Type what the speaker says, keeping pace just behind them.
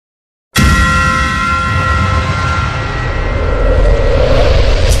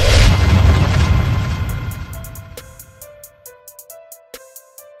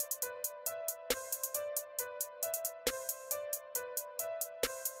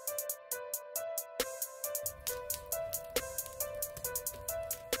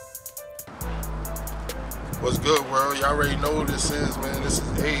What's good, world? Y'all already know who this is, man. This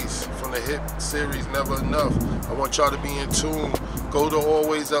is Ace from the hit series Never Enough. I want y'all to be in tune. Go to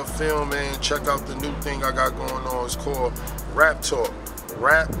Allwayzup Film, man. Check out the new thing I got going on. It's called Rap Talk.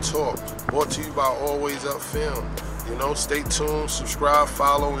 Rap Talk. Brought to you by Allwayzup Film. You know, stay tuned, subscribe,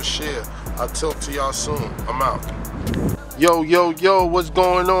 follow, and share. I'll talk to y'all soon. I'm out. Yo, what's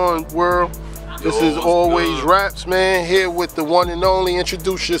going on, world? This is Always good. Raps, man, here with the one and only.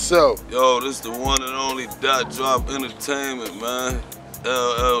 Introduce yourself. Yo, this the one and only Datdropentllc, man.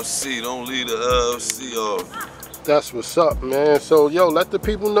 LLC, don't leave the LLC off. That's what's up, man. So, yo, let the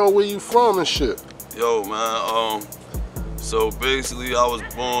people know where you from and shit. Yo, man, so basically I was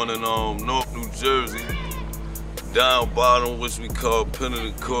born in North New Jersey. Down bottom, which we call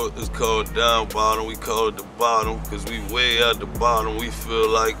Pennant Court, is called down bottom. We call it the bottom, because we way at the bottom. We feel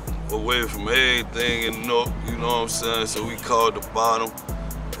like away from everything in North, you know what I'm saying? So we call it the bottom.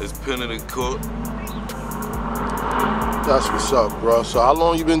 It's Pennant Court. That's what's up, bro. So how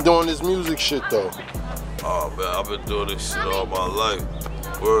long you been doing this music shit, though? Oh, man, I've been doing this shit all my life.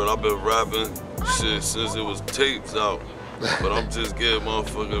 Word, I've been rapping shit since it was tapes out. But I'm just getting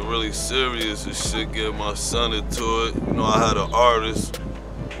motherfucking really serious and shit, getting my son into it. You know, I had an artist.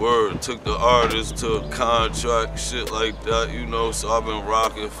 Word, took the artist to a contract, shit like that, you know, so I've been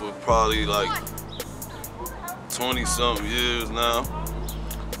rocking for probably like 20-something years now.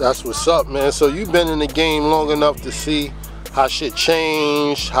 That's what's up, man. So you've been in the game long enough to see how shit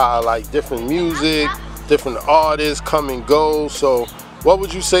changed, how like different music, different artists come and go. So what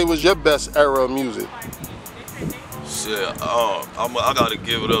would you say was your best era of music? Shit, I gotta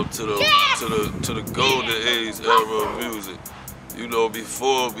give it up to the golden age era of music. You know,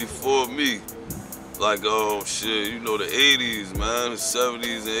 before me, like, shit, you know, the 80s, man, the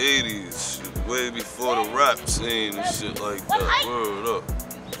 70s and 80s, shit, way before the rap scene and shit like that. Word up.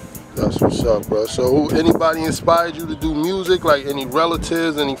 That's what's up, bro. So anybody inspired you to do music? Like any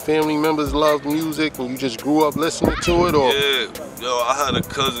relatives, any family members loved music and you just grew up listening to it? Or? Yeah, yo, I had a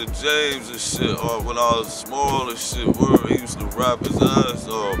cousin James and shit, when I was small and shit, word, he used to rap his ass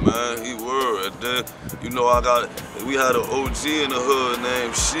off, man, he word. And then, you know, we had an OG in the hood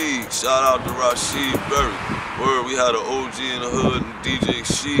named Sheed. Shout out to Rashid Berry. Word, we had an OG in the hood and DJ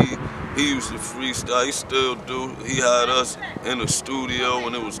Sheed. He used to freestyle, he still do. He had us in the studio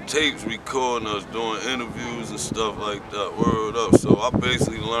when it was tapes recording us, doing interviews and stuff like that, word up. So I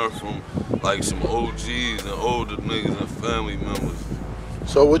basically learned from like some OGs and older niggas and family members.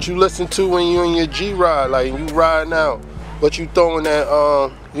 So what you listen to when you in your G-Ride, like you riding out, what you throwing that,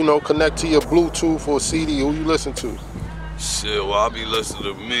 you know, connect to your Bluetooth or CD, who you listen to? Shit, well I be listening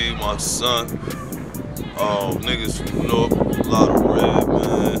to me, my son, niggas from North, a lot of Red,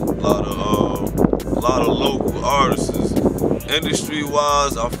 man, a lot of local artists.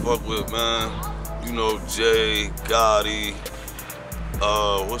 Industry-wise, I fuck with, man, you know, Jay, Gotti,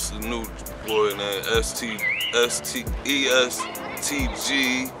 what's the new boy name,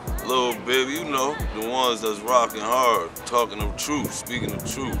 ESTG, Lil Baby, you know, the ones that's rocking hard, talking the truth, speaking the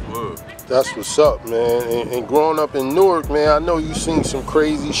truth, word. That's what's up, man. And growing up in Newark, man, I know you seen some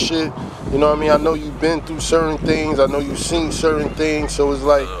crazy shit. You know what I mean? I know you've been through certain things. I know you've seen certain things. So it's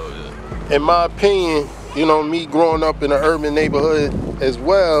like, in my opinion, you know, me growing up in an urban neighborhood as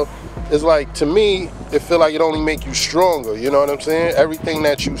well, it's like, to me, it feel like it only make you stronger. You know what I'm saying? Everything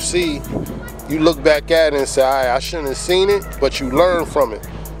that you see, you look back at it and say, I shouldn't have seen it, but you learn from it.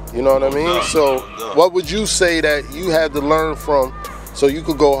 You know what I mean? So what would you say that you had to learn from so you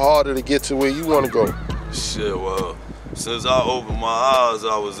could go harder to get to where you want to go? Shit, well, since I opened my eyes,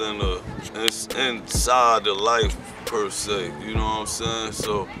 I was inside the life, per se, you know what I'm saying?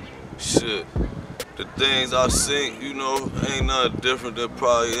 So, shit, the things I seen, you know, ain't nothing different than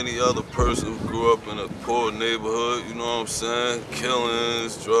probably any other person who grew up in a poor neighborhood, you know what I'm saying?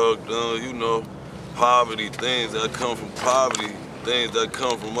 Killings, drug dealing, you know, poverty, things that come from poverty, things that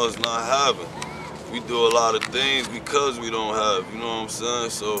come from us not having. We do a lot of things because we don't have, you know what I'm saying?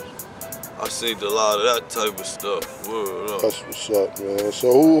 So I seen a lot of that type of stuff. Word up. That's what's up, man.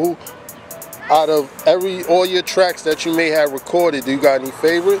 So who out of all your tracks that you may have recorded, do you got any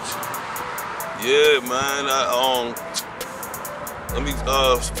favorites? Yeah, man. Let me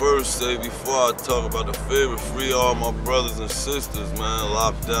first say, before I talk about the favorite, free all my brothers and sisters, man,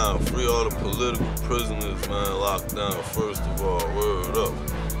 locked down. Free all the political prisoners, man, locked down, first of all, word up.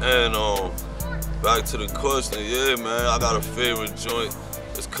 And back to the question, yeah, man, I got a favorite joint.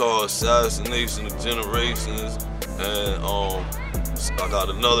 It's called Assassination of Generations. And I got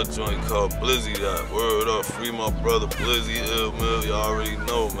another joint called Blizzy That. Word up, free my brother Blizzy, Ill Mill, y'all already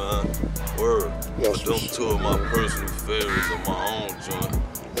know, man. Word. Them two of my personal favorites of my own joint.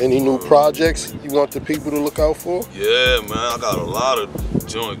 Any new projects you want the people to look out for? Yeah, man, I got a lot of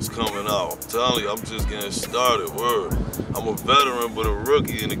joints coming out. I'm telling you, I'm just getting started, word. I'm a veteran, but a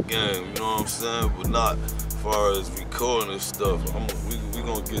rookie in the game, you know what I'm saying? But not as far as recording this stuff. We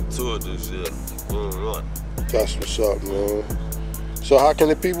gonna get to it this year. Word. That's what's up, man. So how can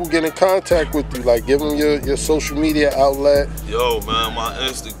the people get in contact with you? Like, give them your social media outlet. Yo, man, my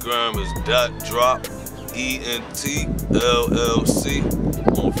Instagram is Datdropentllc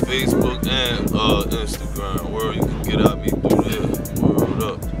on Facebook and Instagram. Where you can get at me through there. Word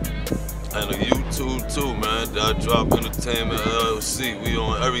up. And the YouTube too, man. Datdropentllc. We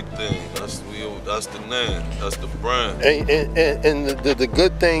on everything. That's the name. That's the brand. And the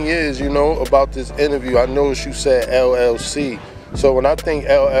good thing is, you know, about this interview, I noticed you said LLC. So when I think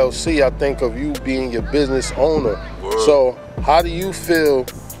LLC, I think of you being your business owner. Word. So how do you feel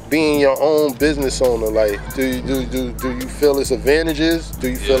being your own business owner? Like, do you feel its advantages? Do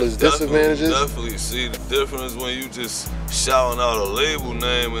you feel its disadvantages? Definitely. See, the difference when you just shouting out a label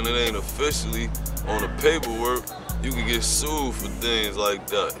name and it ain't officially on the paperwork, you can get sued for things like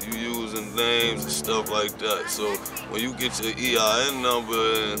that. You using names and stuff like that. So when you get your EIN number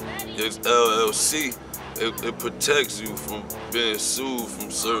and it's LLC, it protects you from being sued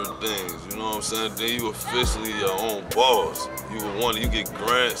from certain things, you know what I'm saying? Then you officially your own boss. You get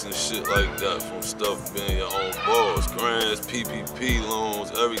grants and shit like that from stuff being your own boss. Grants, PPP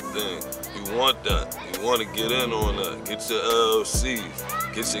loans, everything. You want that. You want to get in on that. Get your LLCs.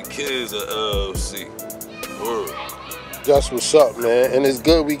 Get your kids an LLC. Word. That's what's up, man. And it's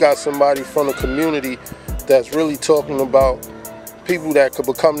good we got somebody from the community that's really talking about people that could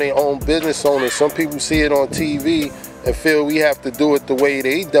become their own business owners. Some people see it on TV and feel we have to do it the way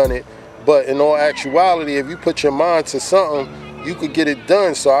they done it. But in all actuality, if you put your mind to something, you could get it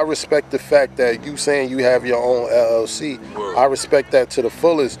done. So I respect the fact that you saying you have your own LLC. Word. I respect that to the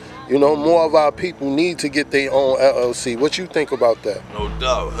fullest. You know, more of our people need to get their own LLC. What you think about that? No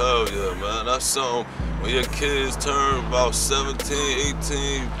doubt. Hell yeah, man. That's something. When your kids turn about 17,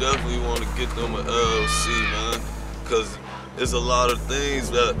 18, you definitely want to get them an LLC, man. Because there's a lot of things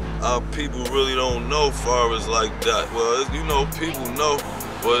that our people really don't know far as like that. Well, you know, people know,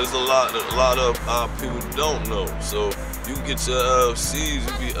 but there's a lot of our people don't know. So you get your LLCs,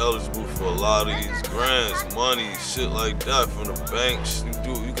 you be eligible for a lot of these grants, money, shit like that from the banks. You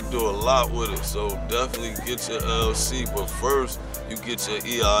can do a lot with it. So definitely get your LLC. But first, you get your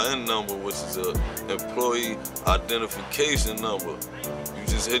EIN number, which is an employee identification number. You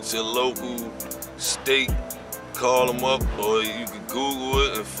just hit your local state, call them up, or you can Google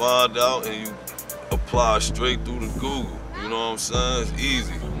it and find out, and you apply straight through the Google. You know what I'm saying? It's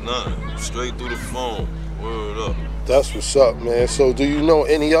easy, nothing, straight through the phone. Word up. That's what's up, man. So do you know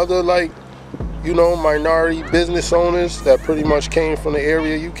any other, like, you know, minority business owners that pretty much came from the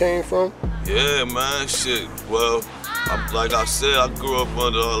area you came from? Yeah, man, shit. Well, like I said, I grew up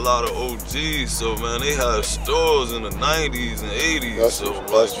under a lot of OGs, so man, they had stores in the 90s and 80s. That's before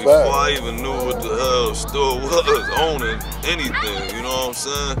fact. I even knew what the hell a store was, owning anything, you know what I'm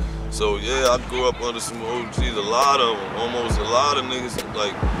saying? So yeah, I grew up under some OGs, a lot of them, almost a lot of niggas,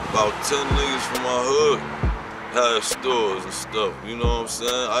 like about 10 niggas from my hood had stores and stuff, you know what I'm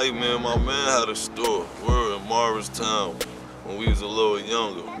saying? My man had a store, we're in Morristown when we was a little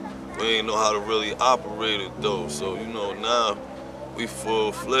younger. We ain't know how to really operate it though, so you know now we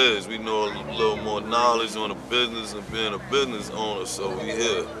full-fledged. We know a little more knowledge on the business and being a business owner, so we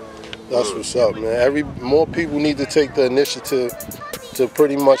here. That's what's up, man. More people need to take the initiative to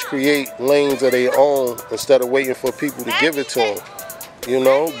pretty much create lanes of their own instead of waiting for people to give it to them, you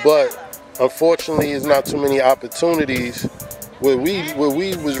know? But unfortunately, there's not too many opportunities where we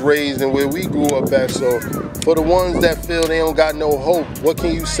was raised and where we grew up at. So for the ones that feel they don't got no hope, what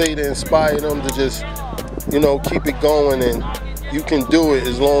can you say to inspire them to just, you know, keep it going? And you can do it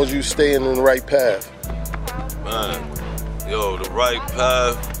as long as you stay in the right path. Man, yo, the right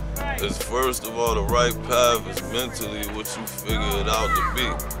path is, first of all, the right path is mentally what you figure it out to be.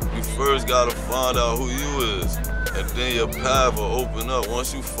 You first gotta find out who you is, and then your path will open up.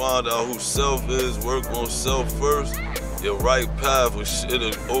 Once you find out who self is, work on self first, your right path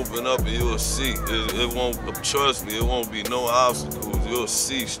it'll open up and you'll see. It won't, trust me, it won't be no obstacles. You'll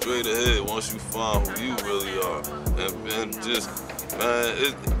see straight ahead once you find who you really are. And just, man,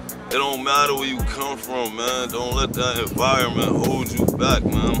 it don't matter where you come from, man. Don't let that environment hold you back,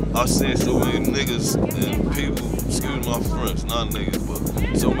 man. I've seen so many niggas and people, excuse my French, not niggas, but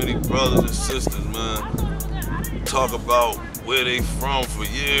so many brothers and sisters, man, talk about where they from for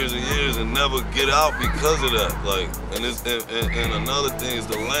years and years and never get out because of that. Like, and another thing is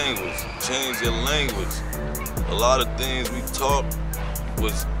the language. Change your language. A lot of things we talk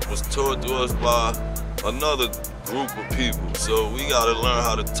was taught to us by another group of people. So we gotta learn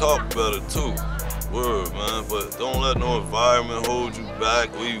how to talk better too. Word, man. But don't let no environment hold you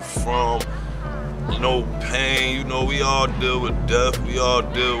back. Where you from? No pain. You know, we all deal with death. We all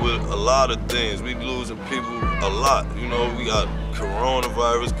deal with a lot of things. We losing people a lot. You know, we got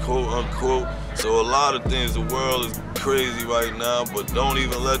coronavirus, quote unquote. So a lot of things. The world is crazy right now, but don't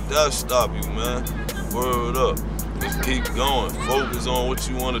even let that stop you, man. Word up. Just keep going. Focus on what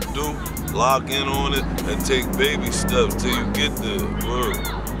you want to do. Lock in on it and take baby steps till you get there. Word.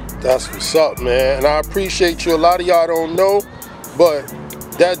 That's what's up, man. And I appreciate you. A lot of y'all don't know, but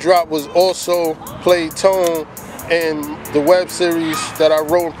that drop was also played tone in the web series that I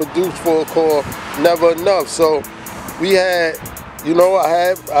wrote and produced for called Never Enough. So we had, you know, I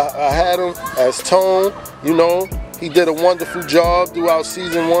had him as tone. You know, he did a wonderful job throughout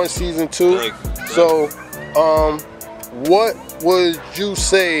season 1, season 2. So, what would you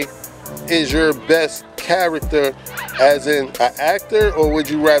say is your best character, as in an actor, or would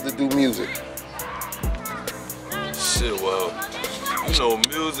you rather do music? Shit, well, you know,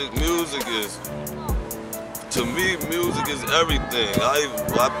 music is, to me, music is everything.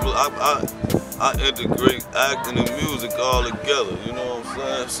 I integrate acting and music all together, you know what I'm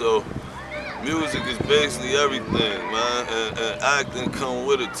saying? So music is basically everything, man, and acting come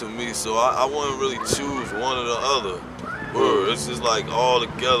with it to me. So I wouldn't really choose one or the other. Word, it's just like all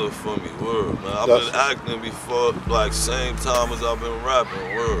together for me. Word, man. I've been acting before, like same time as I've been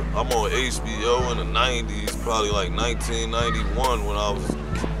rapping. Word, I'm on HBO in the 90s, probably like 1991 when I was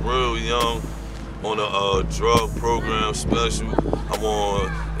real young, on a drug program special. I'm on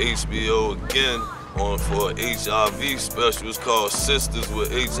HBO again for an HIV special. It's called Sisters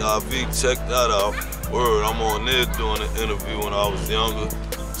with HIV. Check that out. Word, I'm on there doing an interview when I was younger.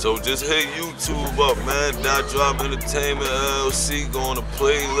 So just hit YouTube up, man. Datdropentllc LLC, go on the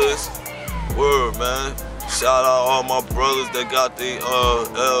playlist. Word, man. Shout out all my brothers that got their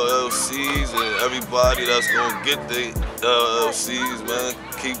LLCs and everybody that's gonna get their LLCs, man.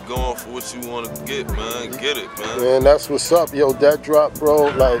 Keep going for what you wanna get, man. Get it, man. Man, that's what's up, yo. That drop, bro.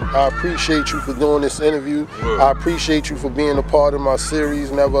 Like, I appreciate you for doing this interview. Word. I appreciate you for being a part of my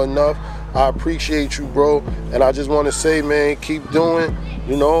series, Never Enough. I appreciate you, bro. And I just want to say, man, keep doing.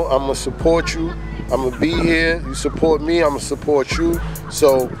 You know, I'm going to support you. I'm going to be here. You support me, I'm going to support you.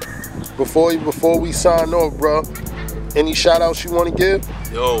 So, before we sign off, bro, any shout outs you want to give?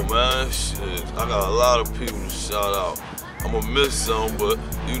 Yo, man, shit. I got a lot of people to shout out. I'm going to miss some, but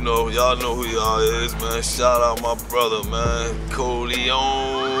you know, y'all know who y'all is, man. Shout out my brother, man.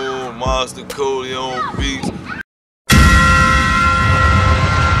 Coleon, Monster Coleon Beats.